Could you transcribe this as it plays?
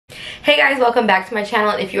Hey guys, welcome back to my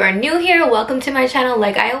channel. If you are new here, welcome to my channel.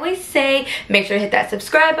 Like I always say, make sure to hit that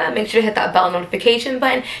subscribe button, make sure to hit that bell notification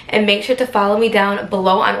button, and make sure to follow me down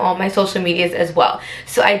below on all my social medias as well.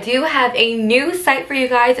 So I do have a new site for you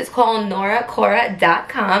guys. It's called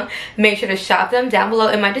NORACORA.com. Make sure to shop them down below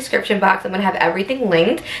in my description box. I'm gonna have everything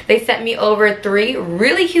linked. They sent me over 3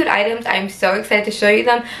 really cute items. I'm so excited to show you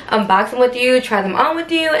them, unbox them with you, try them on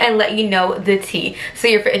with you, and let you know the tea. So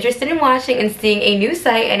if you're interested in watching and seeing a new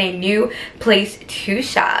site and a new place to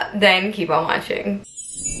shop, then keep on watching.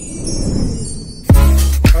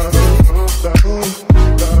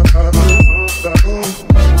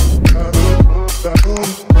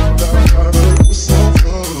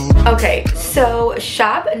 Okay, so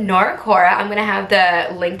shop NORACORA. I'm gonna have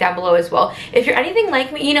the link down below as well. If you're anything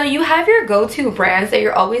like me, you know, you have your go-to brands that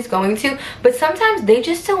you're always going to, but sometimes they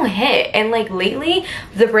just don't hit. And like lately,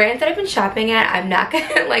 the brands that I've been shopping at, I'm not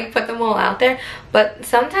gonna like put them all out there, but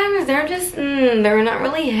sometimes they're just they're not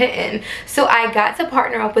really hitting. So I got to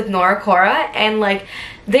partner up with NORACORA, and like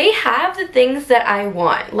they have the things that I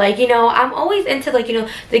want. Like, you know, I'm always into like, you know,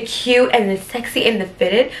 the cute and the sexy and the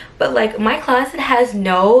fitted, but like my closet has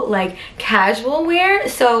no like casual wear,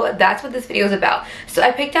 so that's what this video is about. So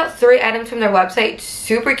I picked out 3 items from their website.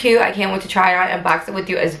 Super cute. I can't wait to try it on and unbox it with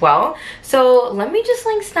you as well. So let me just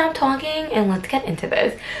like stop talking and let's get into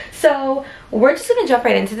this. So we're just gonna jump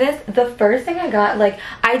right into this. The first thing I got, like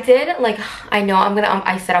I did, like I know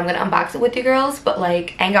I said I'm gonna unbox it with you girls, but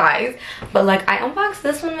like, and guys, but like I unboxed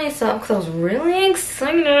this one myself because I was really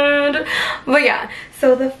excited. But yeah,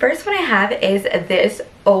 so the first one I have is this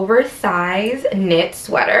oversized knit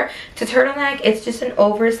sweater. To turtleneck, it's just an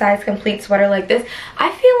oversized complete sweater like this.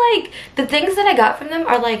 I feel like the things that I got from them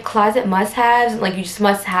are like closet must-haves, like you just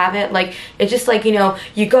must have it. Like it's just like, you know,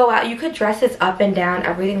 you go out, you could dress this up and down,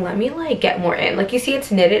 everything. Let me like get more in. Like you see,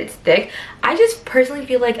 it's knitted, it's thick. I just personally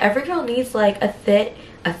feel like every girl needs like a thick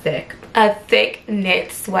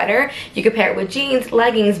knit sweater. You could pair it with jeans,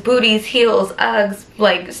 leggings, booties, heels, Uggs,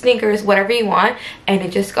 like sneakers, whatever you want, and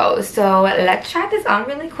it just goes. So let's try this on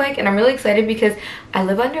really quick, and I'm really excited because I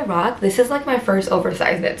live under a rock. This is like my first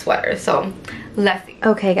oversized knit sweater, so let's see.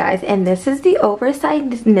 Okay guys, and this is the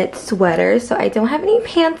oversized knit sweater. So I don't have any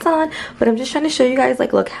pants on, but I'm just trying to show you guys,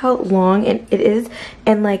 like, look how long it is.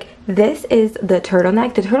 And like this is the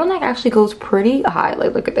turtleneck. The turtleneck actually goes pretty high.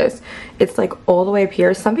 Like look at this, it's like all the way up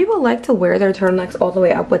here. Some people like to wear their turtlenecks all the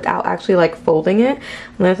way up without actually like folding it.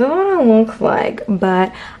 This is what it looks like,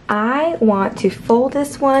 but I want to fold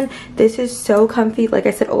this one. This is so comfy. Like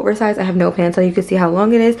I said, oversized. I have no pants on. You can see how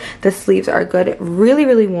long it is. The sleeves are good,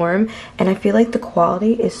 really warm, and I feel like the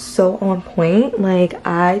quality is so on point. Like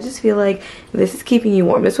I just feel like this is keeping you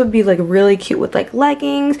warm. This would be like really cute with like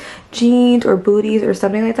leggings, jeans, or booties or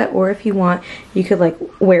something like that. Or if you want, you could like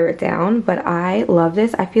wear it down. But I love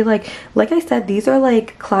this. I feel like I said, these are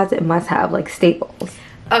like closet must-have, like staples.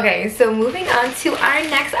 Okay, so moving on to our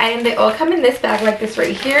next item. They all come in this bag like this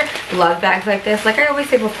right here. Love bags like this. Like I always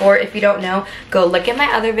say before, if you don't know, go look at my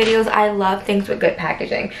other videos. I love things with good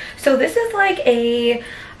packaging. So this is like a,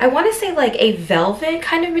 I want to say like a velvet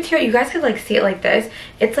kind of material. You guys could like see it like this.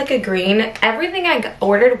 It's like a green. Everything I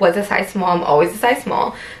ordered was a size small. I'm always a size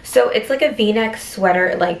small. So it's like a v-neck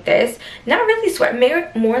sweater like this. Not really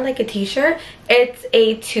sweater, more like a t-shirt. It's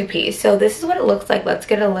a 2-piece. So this is what it looks like. Let's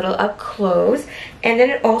get a little up close. And then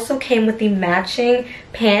it also came with the matching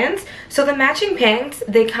pants. So the matching pants,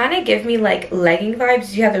 they kind of give me like legging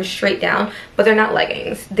vibes. Yeah, they're straight down, but they're not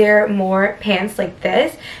leggings. They're more pants like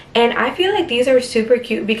this. And I feel like these are super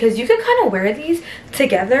cute because you could kind of wear these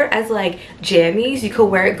together as like jammies. You could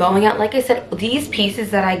wear it going out. Like I said, these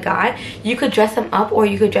pieces that I got, you could dress them up or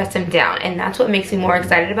you could dress them down. And that's what makes me more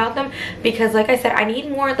excited about them, because like I said, I need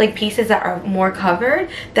more like pieces that are more covered,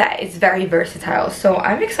 that is very versatile. So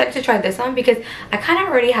I'm excited to try this on because I kind of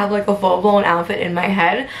already have like a full-blown outfit in my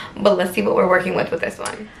head, but let's see what we're working with this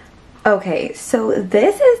one. Okay, so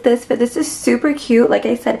this is this fit. This is super cute. Like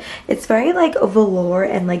I said, it's very like velour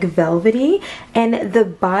and like velvety, and the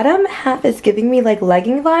bottom half is giving me like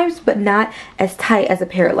legging vibes, but not as tight as a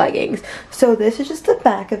pair of leggings. So this is just the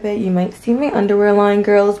back of it. You might see my underwear line,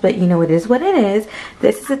 girls, but you know, it is what it is.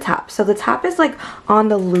 This is the top. So the top is like on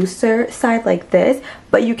the looser side like this,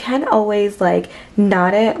 but you can always like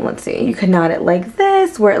knot it. Let's see, you can knot it like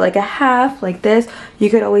this, wear it like a half like this. You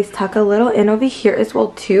could always tuck a little in over here as well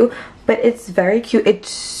too. But it's very cute. It's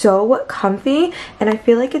so comfy, and I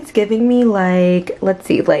feel like it's giving me like, let's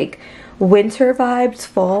see, like winter vibes,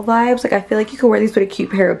 fall vibes. Like I feel like you could wear these with a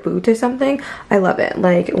cute pair of boots or something. I love it.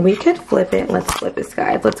 Like we could flip it. Let's flip this,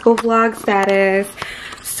 guys. Let's go vlog status.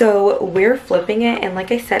 So we're flipping it, and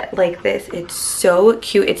like I said, like this, it's so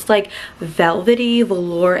cute. It's like velvety,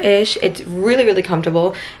 velour-ish. It's really, really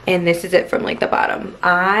comfortable, and this is it from like the bottom.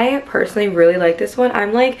 I personally really like this one.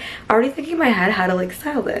 I'm like already thinking in my head how to like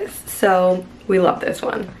style this, so we love this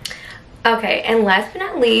one. Okay, and last but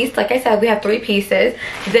not least, like I said, we have 3 pieces.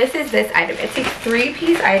 This is this item. It's a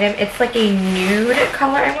 3-piece item. It's like a nude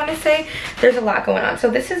color, I want to say. There's a lot going on. So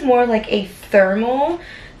this is more like a thermal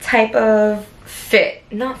type of fit,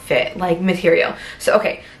 not fit, like material. So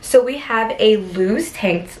okay, so we have a loose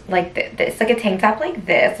tank like this, like a tank top like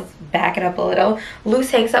this. Let's back it up a little.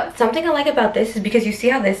 Loose tank top. Something I like about this is because you see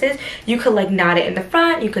how this is, you could like knot it in the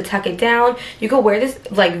front, you could tuck it down, you could wear this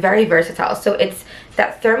like very versatile. So it's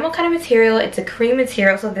that thermal kind of material. It's a cream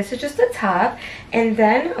material. So this is just the top, and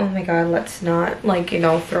then oh my god, let's not like, you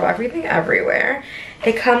know, throw everything everywhere.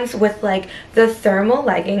 It comes with like the thermal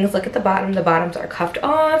leggings. Look at the bottom. The bottoms are cuffed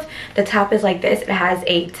off. The top is like this. It has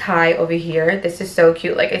a tie over here. This is so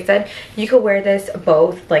cute. Like I said, you could wear this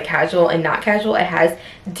both like casual and not casual. It has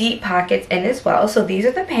deep pockets in as well. So these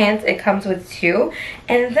are the pants. It comes with 2,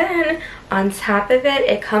 and then on top of it,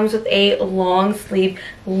 it comes with a long sleeve,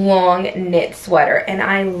 long knit sweater. And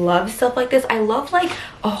I love stuff like this. I love like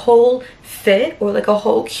a whole fit, or like a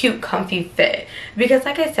whole cute comfy fit, because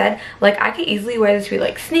like I said, like I could easily wear this with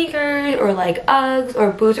like sneakers or like Uggs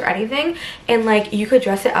or boots or anything, and like you could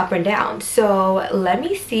dress it up and down. So let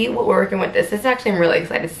me see what we're working with. This is actually, I'm really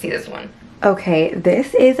excited to see this one. Okay,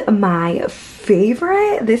 this is my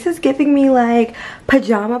favorite. This is giving me like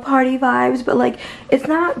pajama party vibes, but like it's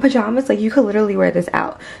not pajamas. Like you could literally wear this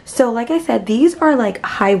out. So like I said, these are like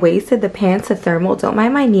high-waisted. The pants are thermal. Don't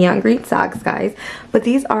mind my neon green socks, guys, but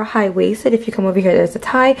these are high-waisted. If you come over here, there's a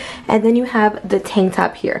tie, and then you have the tank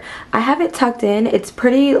top here. I have it tucked in. It's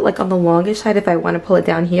pretty like on the longish side if I want to pull it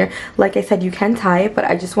down here. Like I said, you can tie it, but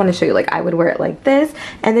I just want to show you, like I would wear it like this.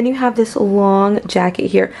 And then you have this long jacket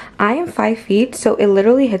here. I am 5 feet, so it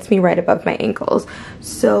literally hits me right above my ankles.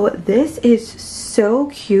 So this is so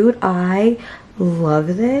cute. I love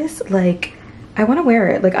this. Like I want to wear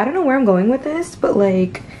it. Like I don't know where I'm going with this, but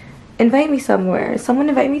like invite me somewhere. Someone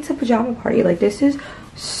invite me to a pajama party. Like this is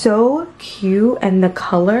so cute, and the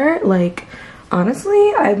color, like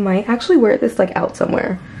honestly, I might actually wear this like out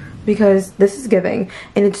somewhere, because this is giving,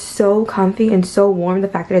 and it's so comfy and so warm. The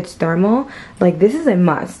fact that it's thermal, like this is a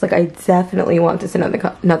must. Like I definitely want this in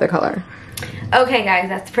another color. Okay guys,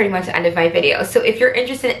 that's pretty much the end of my video. So if you're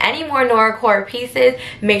interested in any more NORACORA pieces,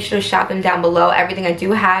 make sure to shop them down below. Everything I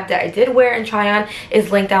do have that I did wear and try on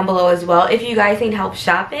is linked down below as well. If you guys need help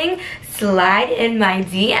shopping, slide in my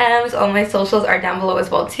DMs. All my socials are down below as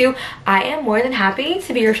well too. I am more than happy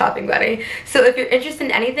to be your shopping buddy. So if you're interested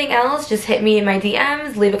in anything else, just hit me in my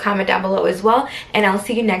DMs, leave a comment down below as well, and I'll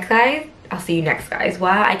see you next, guys.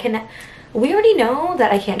 Wow, we already know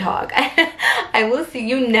that I can't talk. I will see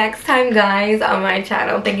you next time, guys, on my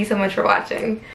channel. Thank you so much for watching.